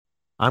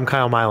I'm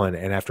Kyle Milan,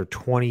 and after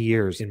 20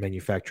 years in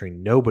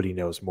manufacturing, nobody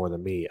knows more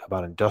than me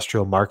about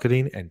industrial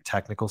marketing and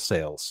technical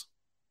sales.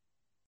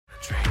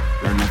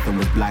 Learn nothing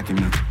was blocking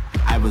me.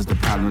 I was the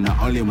problem, the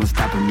only one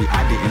stopping me.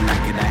 I didn't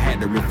like it, I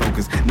had to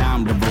refocus. Now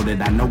I'm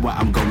devoted, I know where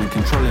I'm going.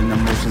 Controlling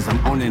emotions,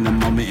 I'm owning the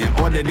moment. In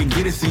order to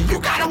get it, see,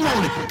 you gotta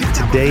want it.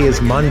 Today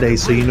is Monday,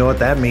 so you know what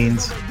that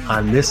means.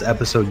 On this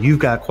episode, you've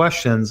got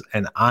questions,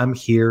 and I'm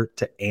here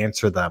to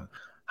answer them.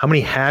 How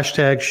many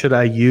hashtags should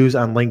I use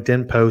on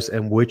LinkedIn posts,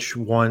 and which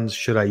ones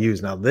should I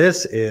use? Now,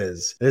 this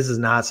is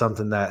not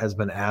something that has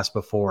been asked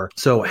before.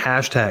 So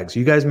hashtags,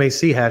 you guys may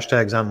see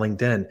hashtags on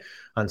LinkedIn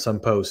on some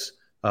posts.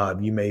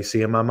 You may see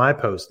them on my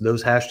posts.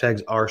 Those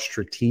hashtags are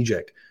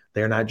strategic.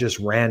 They're not just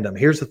random.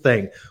 Here's the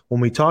thing. When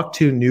we talk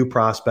to new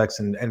prospects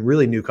and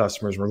really new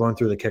customers, we're going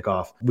through the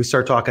kickoff, we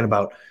start talking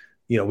about,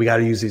 we got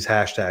to use these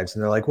hashtags.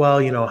 And they're like,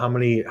 well, how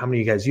many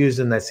you guys use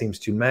them? That seems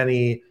too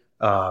many.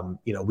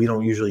 We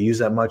don't usually use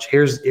that much.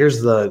 Here's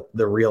the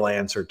real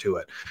answer to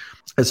it.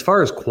 As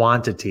far as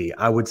quantity,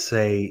 I would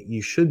say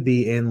you should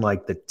be in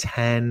like the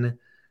 10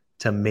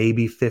 to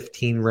maybe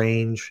 15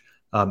 range.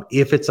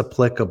 If it's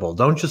applicable,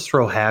 don't just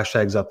throw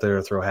hashtags up there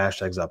or throw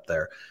hashtags up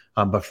there.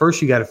 But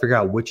first you got to figure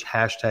out which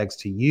hashtags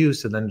to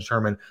use to then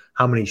determine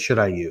how many should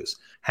I use.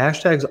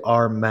 Hashtags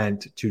are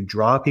meant to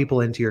draw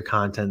people into your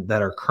content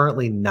that are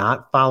currently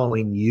not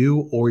following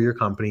you or your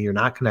company. You're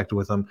not connected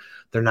with them.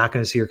 They're not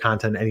going to see your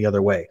content any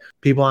other way.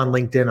 People on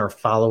LinkedIn are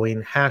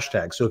following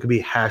hashtags. So it could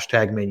be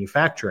hashtag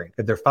manufacturing.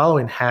 If they're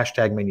following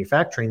hashtag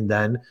manufacturing,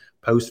 then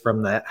posts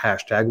from that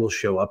hashtag will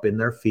show up in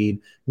their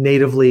feed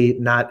natively,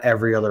 not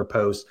every other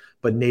post,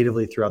 but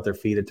natively throughout their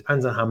feed. It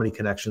depends on how many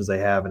connections they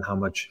have and how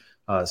much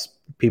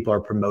people are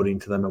promoting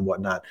to them and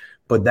whatnot.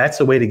 But that's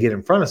a way to get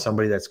in front of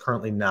somebody that's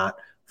currently not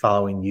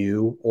following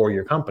you or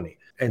your company.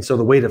 And so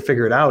the way to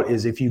figure it out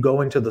is if you go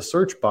into the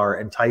search bar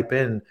and type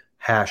in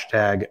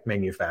hashtag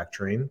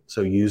manufacturing, so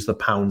use the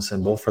pound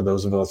symbol for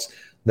those of us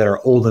that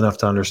are old enough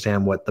to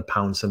understand what the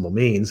pound symbol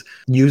means,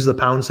 use the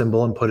pound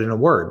symbol and put in a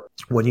word.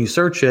 When you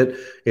search it,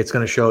 it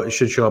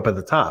should show up at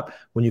the top.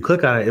 When you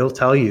click on it, it'll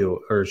tell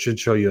you, or it should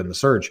show you in the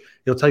search,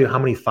 it'll tell you how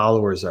many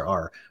followers there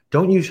are.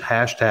 Don't use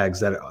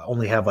hashtags that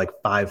only have like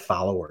 5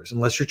 followers,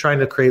 unless you're trying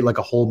to create like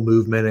a whole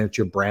movement and it's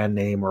your brand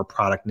name or a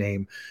product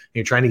name, and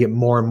you're trying to get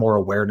more and more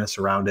awareness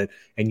around it,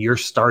 and you're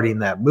starting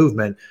that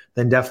movement,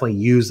 then definitely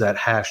use that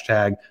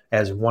hashtag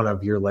as one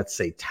of your, let's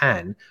say,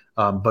 10.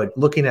 But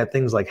looking at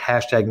things like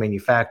hashtag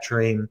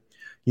manufacturing,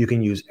 you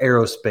can use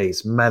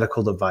aerospace,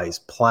 medical device,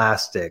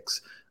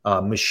 plastics,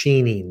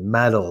 machining,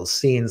 metals,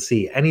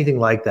 CNC, anything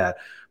like that.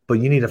 But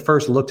you need to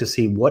first look to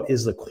see what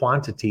is the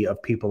quantity of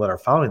people that are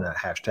following that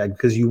hashtag,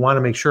 because you want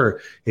to make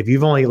sure if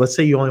let's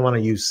say you only want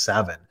to use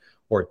 7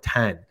 or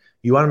 10,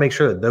 you want to make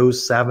sure that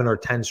those 7 or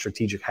 10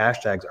 strategic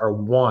hashtags are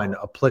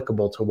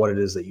applicable to what it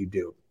is that you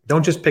do.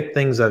 Don't just pick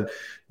things that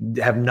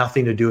have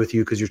nothing to do with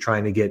you because you're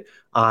trying to get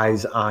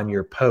eyes on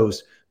your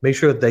post. Make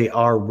sure that they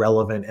are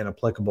relevant and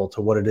applicable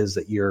to what it is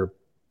that you're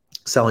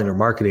selling or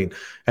marketing,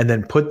 and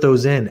then put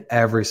those in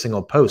every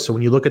single post. So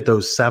when you look at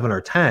those 7 or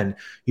 10,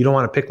 you don't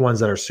want to pick ones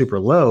that are super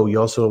low. You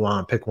also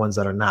want to pick ones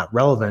that are not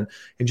relevant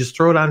and just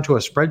throw it onto a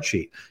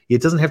spreadsheet.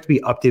 It doesn't have to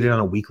be updated on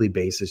a weekly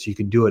basis. You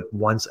can do it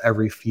once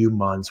every few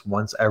months,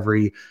 once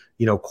every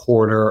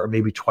quarter, or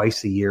maybe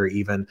twice a year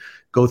even.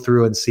 Go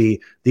through and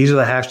see, these are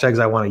the hashtags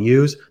I want to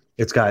use.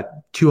 It's got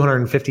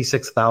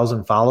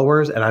 256,000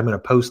 followers, and I'm going to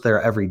post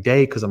there every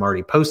day because I'm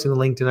already posting to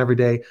LinkedIn every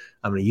day.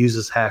 I'm going to use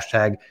this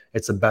hashtag.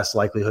 It's the best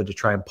likelihood to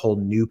try and pull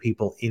new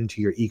people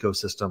into your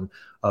ecosystem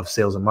of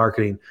sales and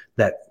marketing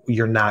that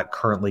you're not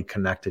currently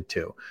connected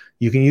to.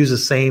 You can use the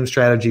same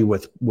strategy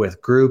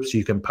with groups.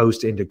 You can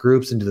post into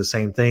groups and do the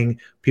same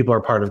thing. People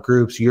are part of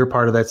groups. You're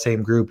part of that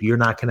same group. You're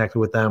not connected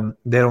with them.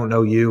 They don't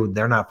know you.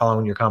 They're not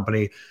following your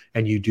company,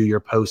 and you do your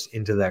post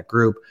into that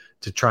group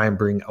to try and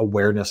bring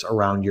awareness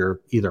around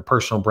your either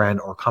personal brand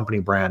or company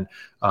brand.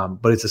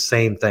 But it's the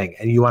same thing.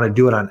 And you want to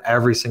do it on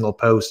every single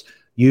post.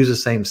 Use the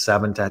same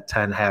 7 to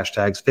 10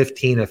 hashtags,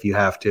 15 if you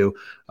have to,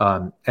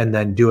 and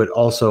then do it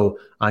also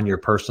on your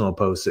personal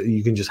posts.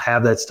 You can just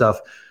have that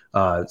stuff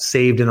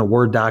saved in a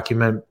Word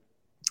document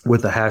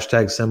with the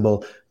hashtag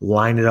symbol,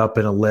 line it up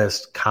in a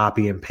list,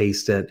 copy and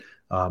paste it,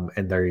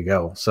 and there you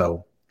go.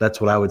 So that's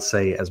what I would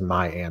say as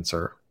my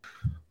answer.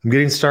 I'm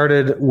getting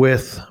started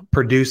with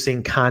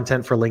producing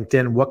content for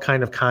LinkedIn. What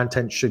kind of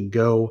content should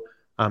go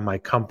on my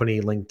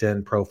company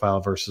LinkedIn profile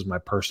versus my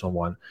personal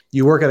one?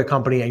 You work at a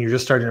company and you're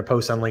just starting to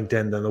post on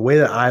LinkedIn, then the way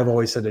that I've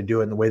always said to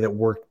do it and the way that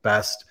worked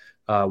best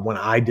when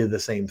I did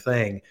the same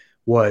thing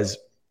was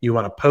you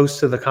want to post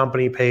to the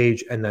company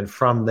page, and then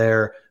from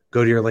there,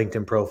 go to your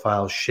LinkedIn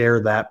profile,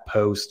 share that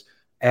post,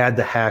 add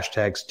the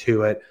hashtags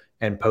to it,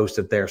 and post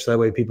it there. So that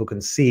way people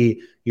can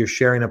see you're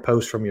sharing a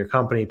post from your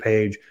company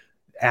page.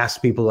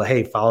 Ask people,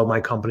 hey, follow my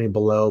company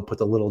below, put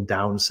the little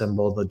down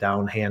symbol, the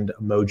down hand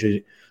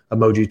emoji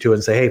to it,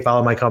 and say, hey,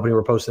 follow my company.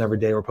 We're posting every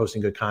day. We're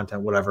posting good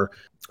content, whatever,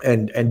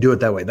 and do it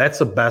that way. That's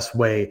the best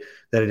way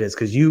that it is,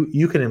 because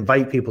you can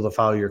invite people to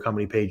follow your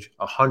company page.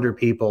 100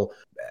 people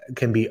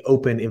can be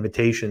open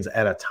invitations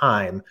at a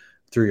time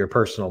through your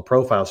personal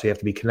profile. So you have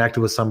to be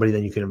connected with somebody,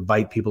 then you can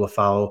invite people to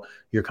follow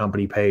your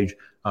company page.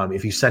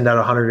 If you send out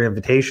 100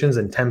 invitations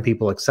and 10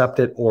 people accept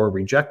it or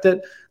reject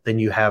it, then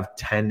you have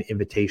 10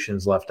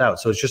 invitations left out.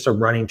 So it's just a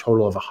running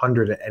total of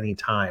 100 at any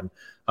time.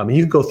 And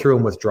you can go through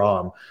and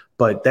withdraw them,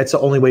 but that's the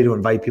only way to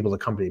invite people to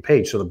the company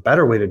page. So the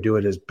better way to do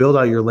it is build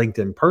out your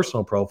LinkedIn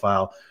personal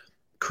profile,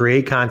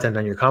 create content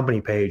on your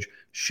company page,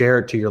 share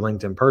it to your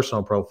LinkedIn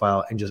personal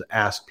profile, and just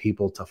ask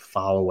people to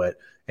follow it,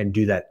 and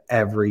do that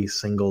every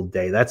single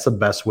day. That's the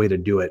best way to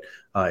do it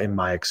in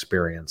my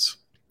experience.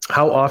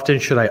 How often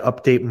should I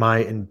update my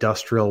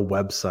industrial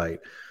website?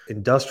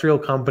 Industrial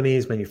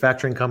companies,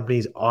 manufacturing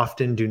companies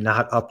often do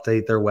not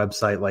update their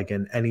website like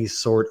in any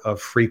sort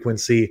of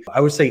frequency. I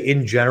would say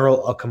in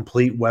general, a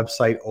complete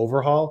website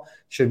overhaul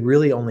should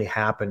really only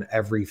happen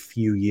every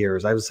few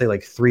years. I would say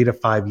like 3 to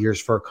 5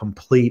 years for a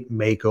complete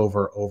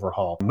makeover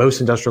overhaul. Most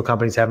industrial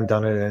companies haven't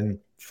done it in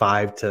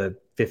 5 to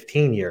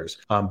 15 years.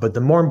 But the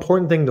more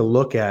important thing to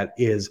look at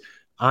is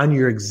on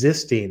your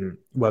existing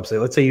website.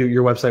 Let's say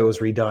your website was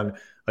redone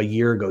a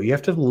year ago. You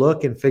have to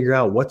look and figure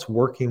out what's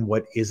working,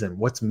 what isn't,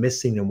 what's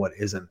missing and what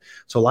isn't.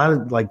 So a lot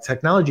of like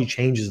technology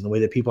changes, and the way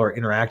that people are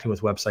interacting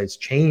with websites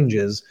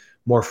changes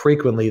more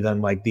frequently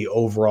than like the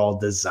overall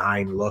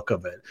design look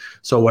of it.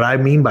 So what I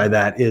mean by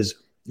that is,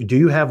 do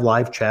you have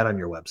live chat on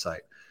your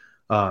website?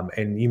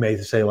 And you may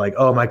say like,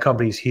 oh, my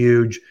company's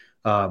huge.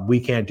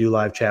 We can't do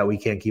live chat. We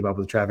can't keep up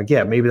with traffic.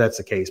 Yeah, maybe that's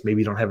the case.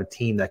 Maybe you don't have a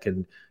team that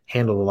can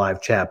handle the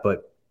live chat,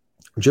 but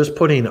just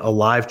putting a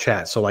live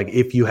chat. So like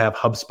if you have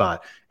HubSpot,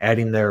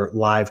 adding their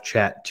live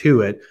chat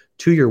to it,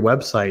 to your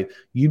website,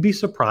 you'd be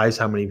surprised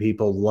how many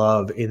people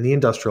in the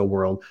industrial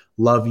world,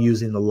 love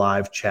using the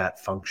live chat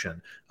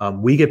function.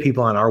 We get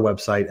people on our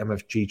website,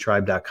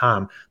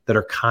 mfgtribe.com, that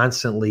are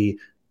constantly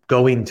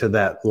going to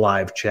that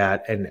live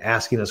chat and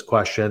asking us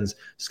questions,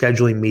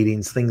 scheduling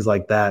meetings, things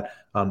like that,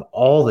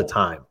 all the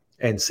time.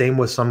 And same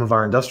with some of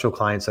our industrial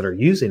clients that are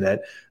using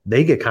it,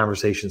 they get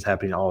conversations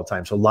happening all the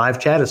time. So live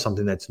chat is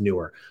something that's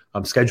newer.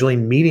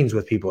 Scheduling meetings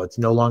with people, it's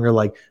no longer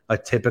like a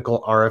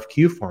typical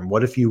RFQ form.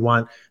 What if you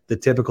want the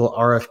typical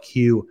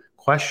RFQ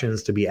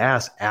questions to be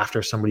asked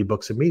after somebody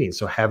books a meeting?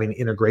 So having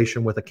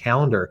integration with a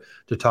calendar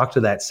to talk to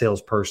that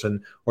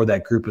salesperson or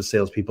that group of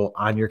salespeople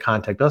on your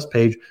Contact Us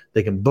page,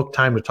 they can book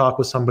time to talk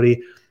with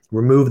somebody,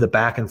 remove the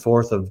back and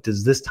forth of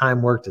does this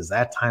time work, does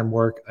that time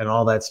work, and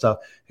all that stuff,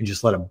 and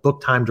just let them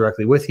book time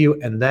directly with you.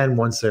 And then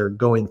once they're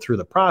going through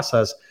the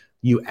process,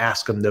 you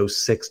ask them those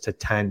 6 to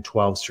 10,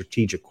 12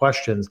 strategic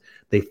questions.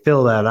 They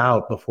fill that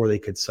out before they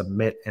could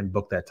submit and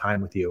book that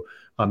time with you.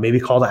 Maybe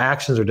call to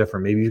actions are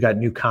different. Maybe you've got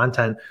new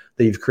content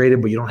that you've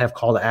created, but you don't have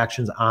call to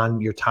actions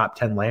on your top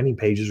 10 landing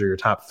pages or your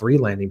top 3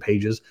 landing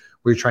pages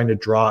where you're trying to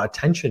draw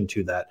attention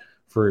to that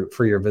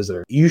for your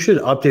visitor. You should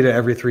update it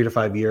every 3 to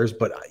 5 years,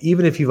 but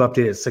even if you've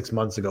updated it 6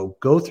 months ago,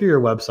 go through your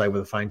website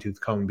with a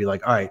fine-tooth comb and be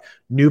like, all right,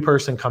 new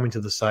person coming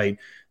to the site.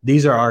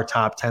 These are our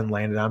top 10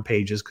 landed on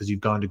pages because you've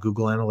gone to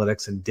Google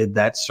Analytics and did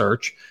that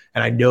search.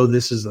 And I know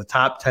this is the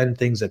top 10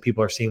 things that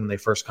people are seeing when they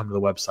first come to the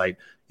website.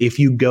 If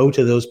you go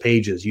to those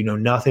pages, you know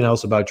nothing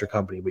else about your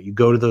company, but you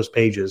go to those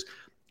pages,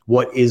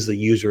 what is the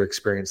user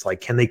experience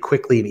like? Can they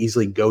quickly and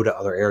easily go to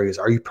other areas?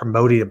 Are you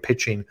promoting and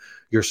pitching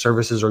your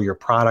services or your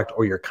product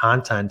or your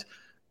content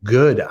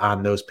good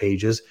on those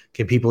pages?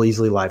 Can people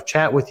easily live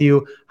chat with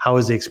you? How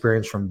is the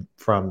experience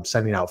from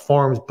sending out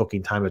forms,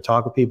 booking time to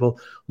talk with people?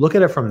 Look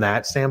at it from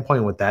that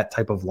standpoint with that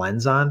type of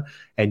lens on,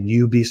 and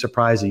you'd be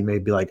surprised that you may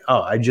be like,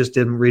 oh, I just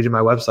didn't read in my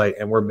website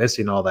and we're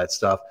missing all that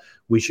stuff.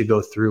 We should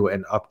go through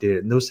and update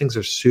it. And those things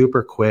are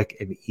super quick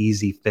and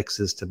easy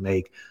fixes to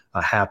make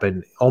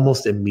happen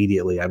almost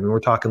immediately. I mean, we're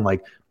talking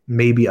like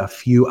maybe a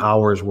few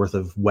hours worth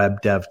of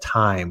web dev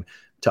time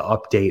to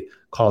update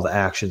call to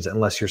actions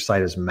unless your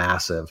site is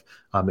massive.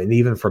 And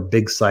even for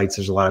big sites,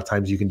 there's a lot of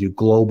times you can do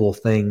global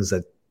things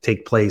that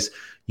take place.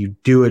 You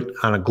do it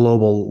on a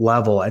global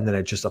level, and then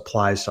it just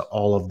applies to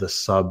all of the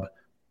sub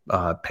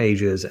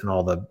pages and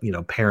all the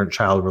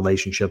parent-child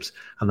relationships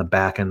on the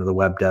back end of the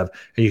web dev.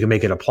 And you can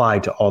make it apply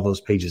to all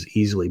those pages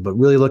easily. But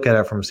really look at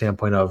it from a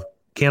standpoint of,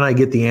 can I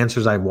get the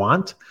answers I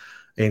want?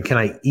 And can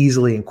I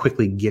easily and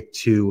quickly get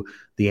to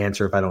the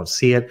answer if I don't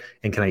see it?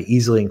 And can I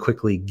easily and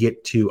quickly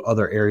get to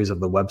other areas of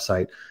the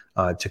website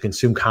to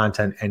consume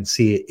content and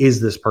see,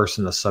 is this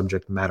person a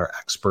subject matter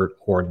expert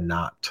or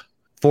not?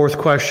 Fourth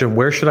question,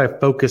 where should I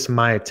focus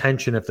my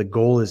attention if the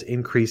goal is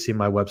increasing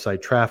my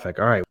website traffic?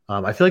 All right.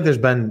 I feel like there's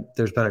been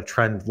a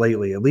trend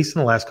lately, at least in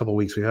the last couple of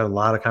weeks. We've had a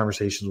lot of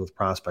conversations with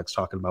prospects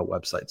talking about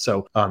websites.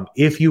 So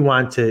if you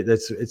want to,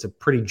 it's a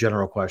pretty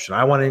general question.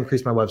 I want to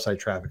increase my website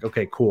traffic.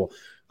 Okay, cool.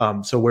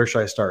 So where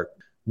should I start?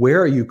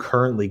 Where are you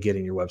currently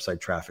getting your website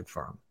traffic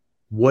from?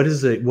 What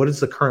is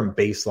the current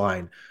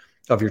baseline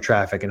of your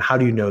traffic, and how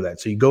do you know that?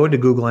 So you go into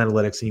Google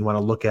Analytics and you want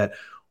to look at,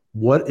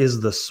 what is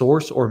the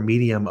source or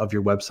medium of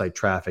your website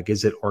traffic?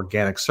 Is it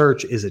organic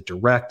search? Is it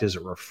direct? Is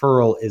it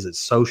referral? Is it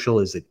social?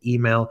 Is it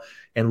email?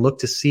 And look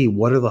to see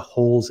what are the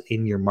holes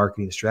in your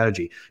marketing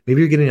strategy.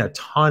 Maybe you're getting a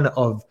ton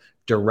of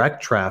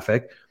direct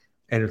traffic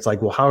And it's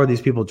like, well, how are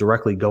these people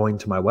directly going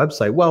to my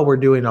website? Well, we're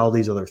doing all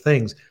these other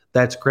things.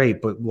 That's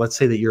great. But let's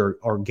say that your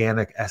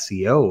organic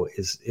SEO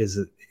is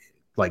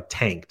like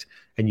tanked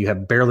and you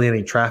have barely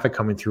any traffic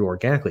coming through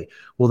organically.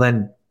 Well,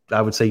 then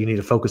I would say you need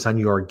to focus on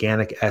your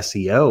organic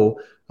SEO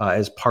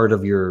as part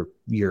of your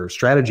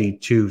strategy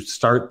to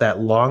start that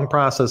long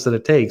process that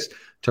it takes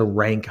to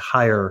rank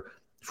higher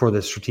for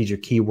the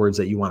strategic keywords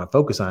that you want to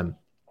focus on.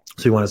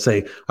 So you want to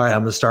say, all right,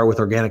 I'm going to start with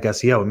organic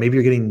SEO. And maybe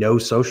you're getting no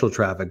social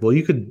traffic. Well,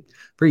 you could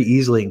very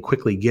easily and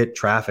quickly get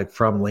traffic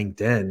from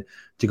LinkedIn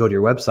to go to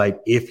your website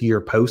if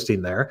you're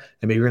posting there,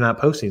 and maybe you're not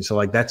posting. So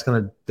like that's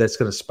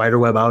gonna spider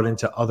web out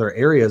into other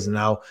areas. And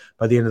now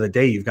by the end of the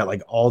day, you've got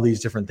like all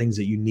these different things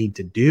that you need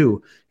to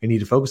do, you need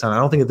to focus on. I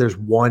don't think that there's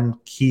one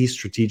key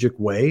strategic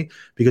way,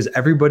 because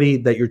everybody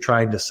that you're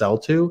trying to sell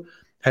to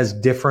has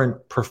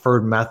different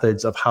preferred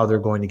methods of how they're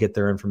going to get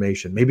their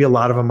information. Maybe a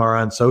lot of them are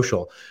on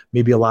social.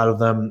 Maybe a lot of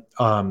them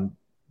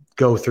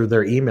go through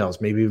their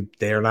emails. Maybe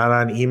they're not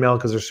on email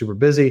because they're super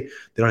busy.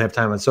 They don't have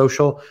time on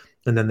social.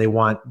 And then they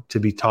want to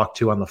be talked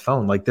to on the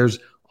phone. Like there's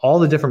all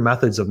the different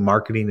methods of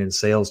marketing and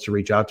sales to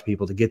reach out to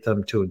people to get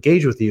them to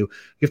engage with you.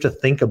 You have to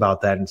think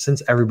about that. And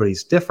since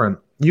everybody's different,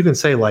 you can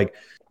say like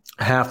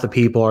half the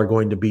people are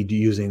going to be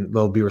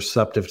they'll be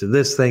receptive to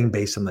this thing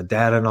based on the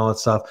data and all that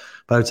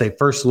stuff. But I would say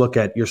first look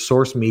at your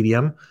source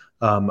medium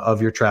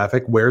of your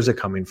traffic. Where's it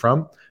coming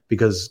from?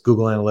 Because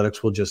Google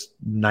Analytics will just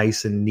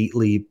nice and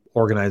neatly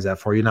organize that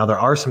for you. Now, there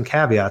are some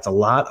caveats. A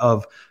lot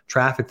of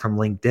traffic from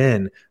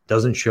LinkedIn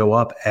doesn't show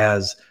up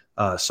as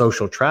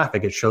social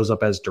traffic. It shows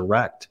up as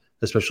direct,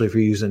 especially if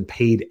you're using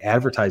paid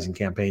advertising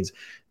campaigns.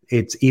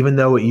 It's even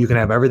though you can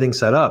have everything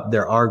set up,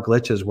 there are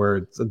glitches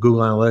where Google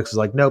Analytics is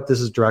like, nope, this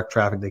is direct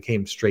traffic. They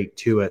came straight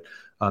to it.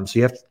 So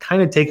you have to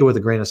kind of take it with a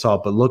grain of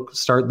salt, but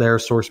start there,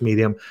 source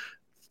medium,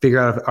 figure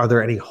out are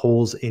there any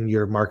holes in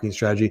your marketing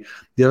strategy.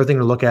 The other thing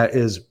to look at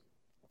is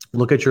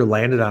look at your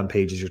landed on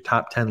pages, your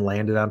top 10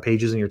 landed on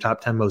pages and your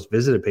top 10 most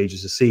visited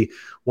pages to see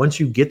once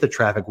you get the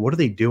traffic, what are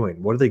they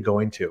doing? What are they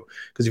going to?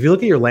 Because if you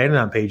look at your landed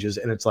on pages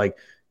and it's like,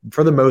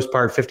 for the most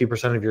part,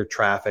 50% of your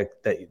traffic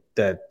that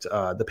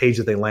the page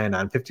that they land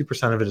on,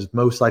 50% of it is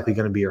most likely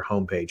going to be your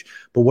homepage.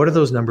 But what are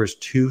those numbers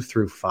 2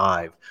 through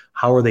 5?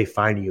 How are they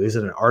finding you? Is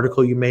it an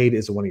article you made?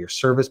 Is it one of your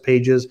service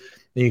pages?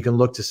 And you can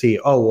look to see,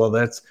 oh, well,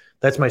 that's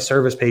my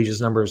service pages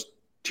numbers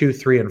 2,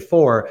 3, and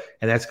 4.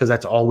 And that's because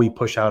that's all we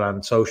push out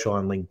on social,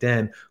 on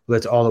LinkedIn.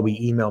 That's all that we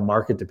email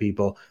market to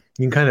people.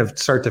 You can kind of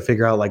start to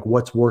figure out like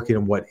what's working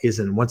and what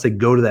isn't. Once they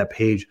go to that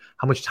page,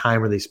 how much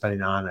time are they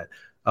spending on it?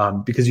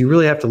 Because you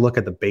really have to look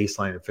at the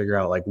baseline and figure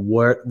out like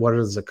what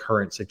is the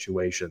current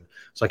situation.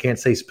 So I can't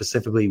say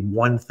specifically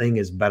one thing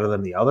is better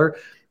than the other.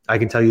 I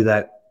can tell you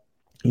that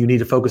you need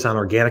to focus on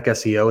organic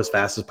SEO as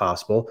fast as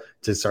possible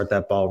to start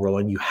that ball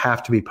rolling. You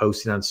have to be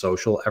posting on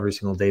social every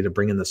single day to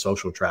bring in the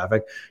social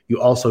traffic. You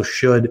also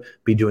should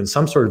be doing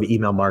some sort of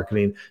email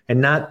marketing,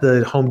 and not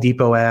the Home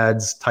Depot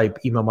ads type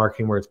email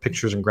marketing where it's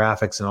pictures and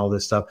graphics and all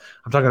this stuff.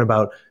 I'm talking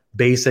about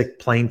basic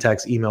plain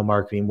text email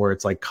marketing where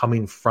it's like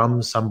coming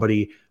from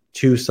somebody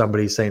to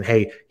somebody saying,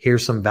 hey,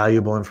 here's some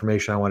valuable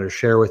information I want to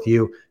share with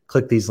you.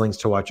 Click these links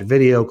to watch a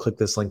video. Click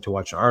this link to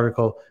watch an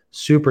article.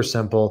 Super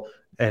simple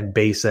and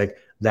basic.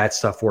 That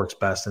stuff works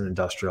best in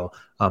industrial.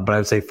 But I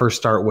would say first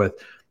start with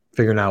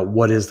figuring out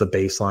what is the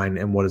baseline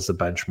and what is the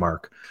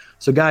benchmark.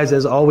 So guys,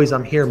 as always,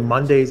 I'm here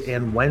Mondays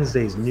and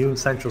Wednesdays, noon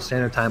Central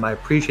Standard Time. I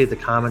appreciate the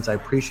comments. I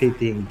appreciate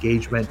the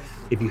engagement.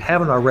 If you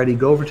haven't already,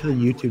 go over to the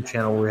YouTube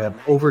channel where we have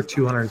over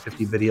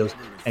 250 videos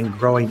and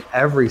growing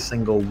every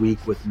single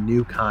week with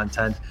new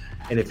content.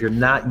 And if you're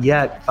not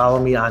yet,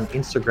 follow me on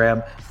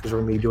Instagram because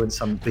we're going to be doing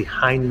some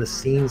behind the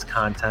scenes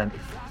content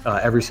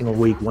every single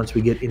week once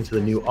we get into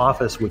the new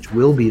office, which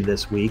will be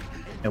this week.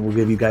 And we'll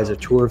give you guys a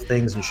tour of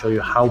things and show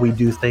you how we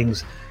do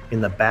things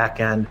in the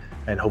back end.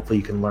 And hopefully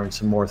you can learn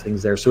some more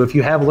things there. So if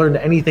you have learned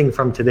anything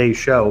from today's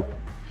show,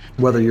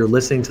 whether you're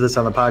listening to this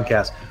on the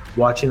podcast,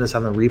 watching this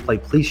on the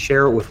replay, please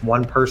share it with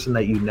one person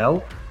that you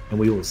know, and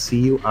we will see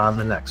you on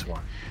the next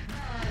one.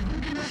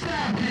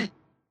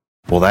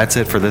 Well, that's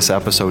it for this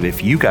episode.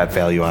 If you got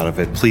value out of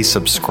it, please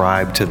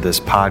subscribe to this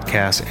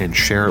podcast and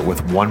share it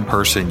with one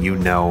person you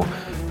know.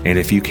 And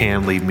if you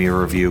can, leave me a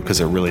review because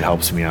it really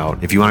helps me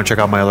out. If you want to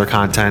check out my other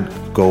content,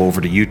 go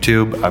over to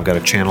YouTube. I've got a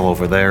channel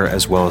over there,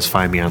 as well as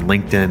find me on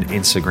LinkedIn,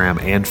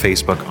 Instagram, and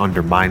Facebook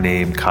under my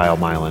name, Kyle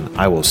Milan.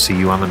 I will see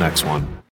you on the next one.